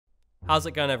How's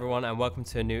it going, everyone, and welcome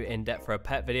to a new In Debt for a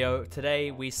Pet video.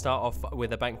 Today we start off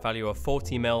with a bank value of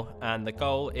 40 mil, and the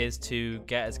goal is to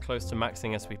get as close to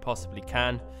maxing as we possibly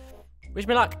can. Wish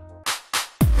me luck.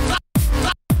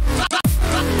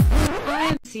 I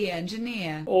am the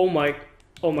engineer. Oh my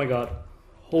god.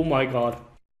 Oh my god.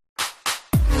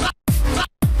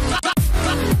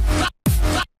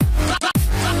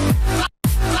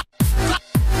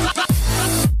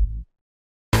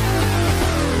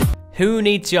 Who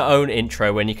needs your own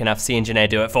intro when you can have C Engineer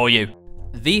do it for you?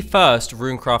 The first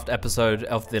Runecraft episode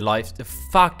of the life.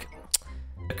 Fuck.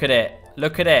 Look at it.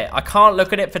 Look at it. I can't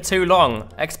look at it for too long.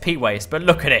 XP waste, but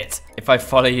look at it. If I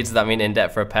follow you, does that mean In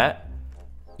Debt for a Pet?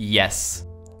 Yes.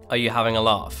 Are you having a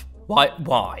laugh? Why?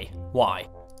 Why?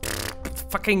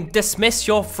 Fucking dismiss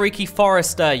your freaky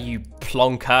forester, you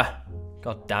plonker.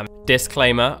 God damn it.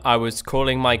 Disclaimer, I was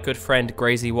calling my good friend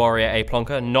Grazy Warrior a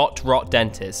plonker, not Rot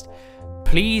Dentist.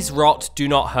 Please, Rot, do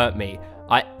not hurt me.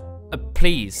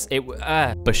 Please,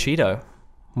 Bushido,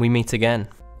 we meet again.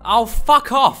 Oh,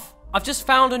 fuck off. I've just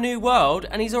found a new world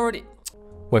and he's already...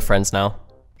 We're friends now.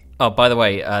 Oh, by the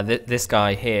way, this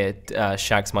guy here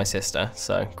shags my sister,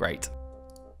 so great.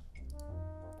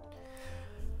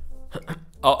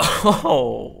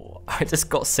 Oh, I just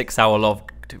got 6 hour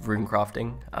logged rune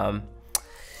crafting.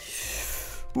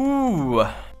 Ooh.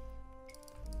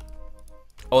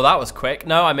 Oh, that was quick.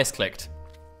 No, I misclicked.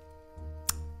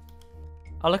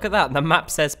 Oh, look at that. The map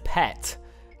says pet.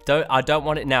 I don't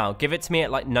want it now. Give it to me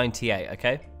at like 98,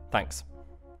 okay? Thanks.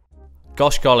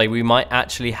 Gosh golly, we might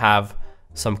actually have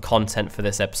some content for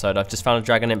this episode. I've just found a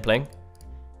dragon impling.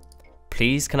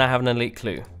 Please, can I have an elite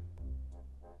clue?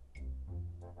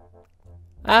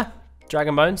 Ah,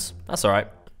 dragon bones. That's all right.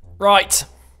 Right.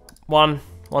 One,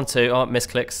 two. Oh,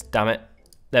 misclicks. Damn it.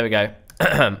 There we go.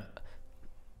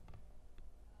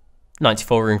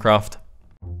 94 runecraft.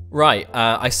 Right,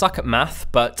 I suck at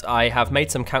math, but I have made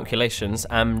some calculations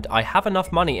and I have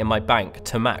enough money in my bank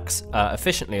to max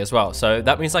efficiently as well. So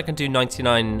that means I can do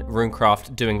 99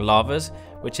 runecraft doing lavas,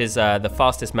 which is the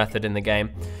fastest method in the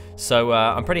game. So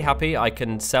I'm pretty happy. I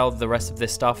can sell the rest of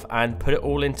this stuff and put it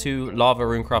all into lava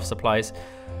runecraft supplies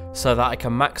so that I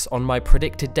can max on my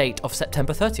predicted date of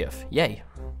September 30th. Yay.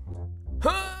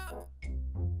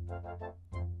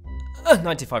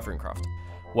 95 runecraft.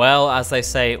 Well, as they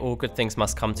say, all good things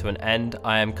must come to an end.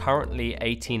 I am currently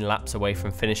 18 laps away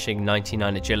from finishing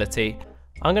 99 agility.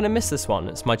 I'm gonna miss this one.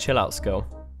 It's my chill out skill.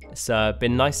 It's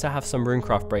been nice to have some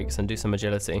runecraft breaks and do some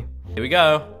agility. Here we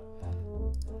go.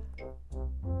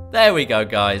 There we go,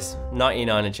 guys.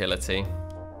 99 agility.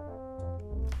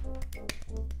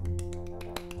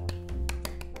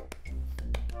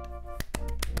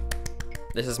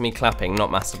 This is me clapping, not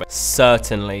masturbating.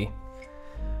 Certainly.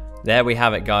 There we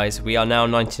have it, guys. We are now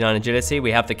 99 agility.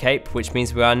 We have the cape, which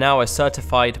means we are now a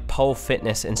certified pole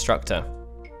fitness instructor.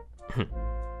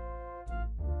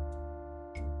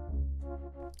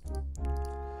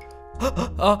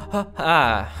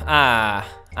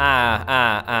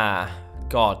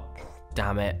 God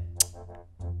damn it.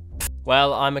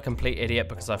 Well, I'm a complete idiot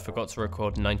because I forgot to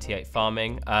record 98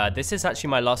 farming. This is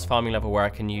actually my last farming level where I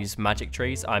can use magic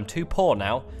trees. I'm too poor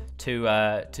now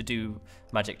to do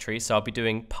magic trees, so I'll be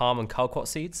doing palm and kumquat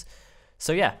seeds.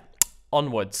 So yeah,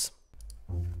 onwards.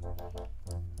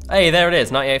 Hey, there it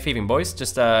is, 98 thieving, boys.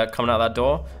 Just coming out that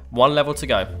door. 1 level to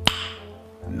go.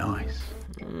 Nice.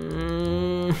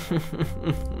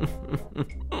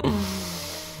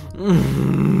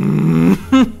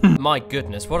 My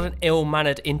goodness, what an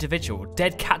ill-mannered individual.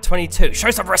 Dead Cat 22,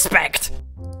 show some respect!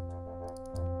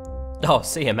 Oh,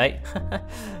 see ya, mate.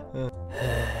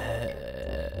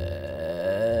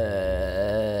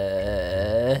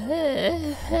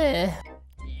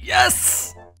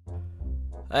 Yes!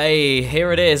 Hey,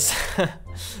 here it is.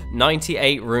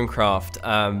 98 runecraft.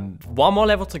 1 more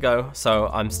level to go, so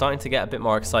I'm starting to get a bit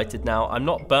more excited now. I'm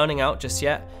not burning out just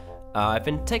yet. I've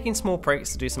been taking small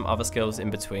breaks to do some other skills in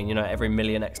between, you know, every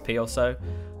million XP or so.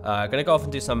 Gonna go off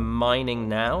and do some mining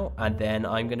now, and then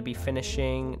I'm gonna be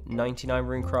finishing 99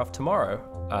 runecraft tomorrow,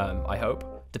 I hope.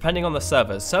 Depending on the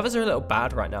servers. Servers are a little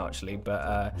bad right now, actually,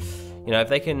 but you know, if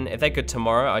they're good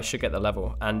tomorrow, I should get the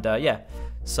level. And yeah,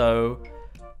 so.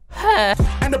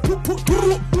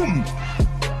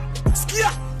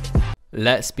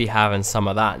 Let's be having some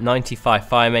of that. 95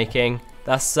 fire making.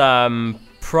 That's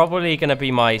probably gonna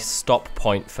be my stop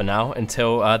point for now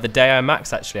until the day I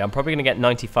max. Actually, I'm probably gonna get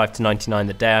 95 to 99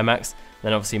 the day I max.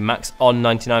 Then obviously max on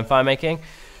 99 fire making.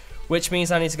 Which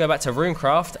means I need to go back to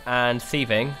runecraft and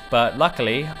thieving, but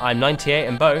luckily I'm 98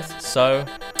 in both, so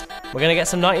we're gonna get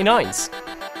some 99s.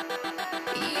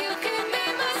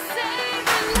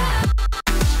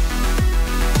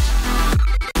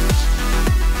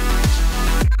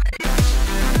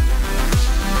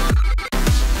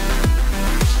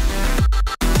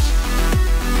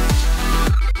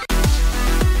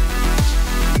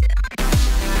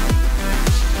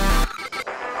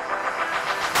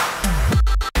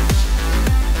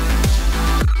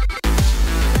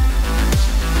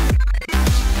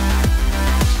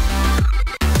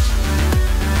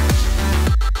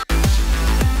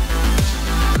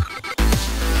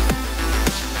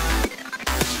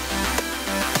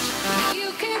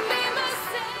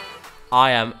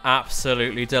 I am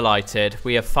absolutely delighted.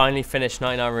 We have finally finished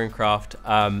 99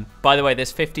 Runecraft. By the way,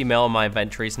 this 50 mil on my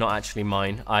inventory is not actually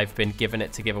mine. I've been given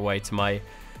it to give away to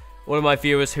one of my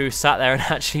viewers who sat there and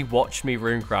actually watched me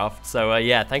Runecraft. So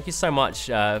yeah, thank you so much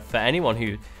for anyone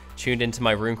who tuned into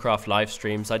my Runecraft live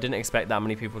streams. I didn't expect that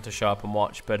many people to show up and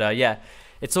watch, but yeah,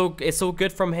 it's all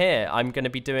good from here. I'm going to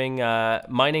be doing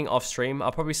mining off stream.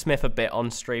 I'll probably smith a bit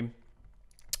on stream,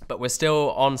 but we're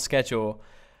still on schedule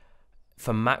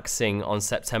for maxing on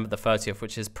September the 30th,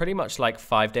 which is pretty much like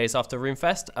 5 days after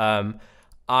RuneFest.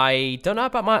 I don't know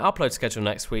about my upload schedule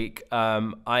next week.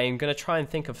 I'm going to try and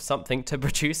think of something to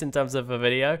produce in terms of a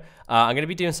video. I'm going to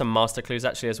be doing some master clues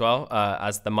actually as well,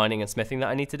 as the mining and smithing that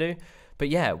I need to do. But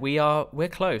yeah, we're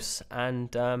close, and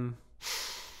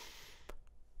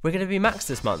we're going to be maxed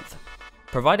this month,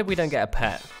 provided we don't get a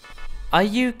pet. Are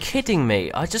you kidding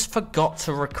me? I just forgot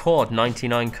to record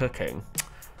 99 cooking.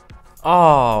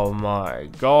 Oh my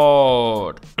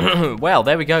god. Well,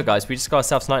 there we go, guys. We just got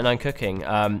ourselves 99 cooking.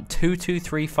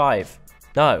 2235.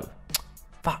 No.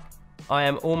 Fuck. I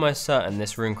am almost certain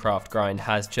this Runecraft grind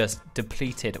has just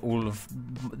depleted all of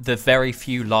the very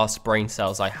few last brain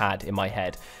cells I had in my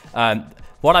head.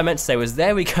 What I meant to say was,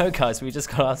 there we go, guys. We just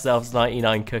got ourselves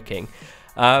 99 cooking.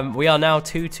 We are now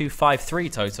 2253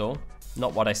 total.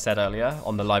 Not what I said earlier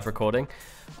on the live recording.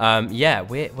 Yeah,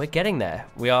 we're getting there.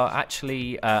 We are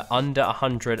actually under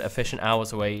 100 efficient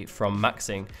hours away from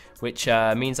maxing, which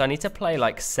means I need to play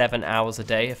like 7 hours a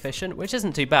day efficient, which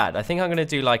isn't too bad. I think I'm going to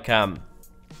do like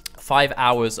 5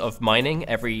 hours of mining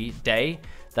every day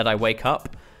that I wake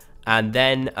up. And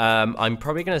then I'm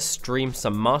probably going to stream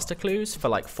some master clues for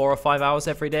like 4 or 5 hours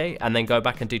every day, and then go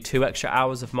back and do 2 extra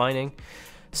hours of mining,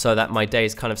 so that my day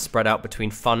is kind of spread out between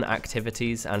fun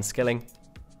activities and skilling.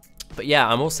 But yeah,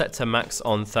 I'm all set to max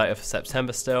on 30th of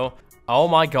September still. Oh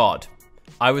my god.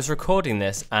 I was recording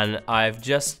this and I've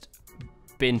just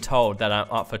been told that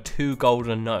I'm up for 2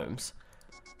 golden gnomes.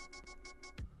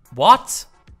 What?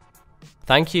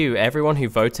 Thank you everyone who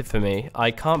voted for me.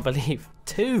 I can't believe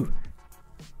 2.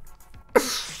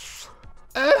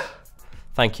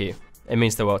 Thank you. It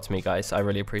means the world to me, guys. I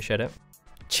really appreciate it.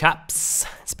 Chaps,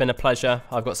 it's been a pleasure.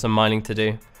 I've got some mining to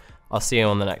do. I'll see you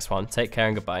on the next one. Take care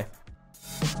and goodbye.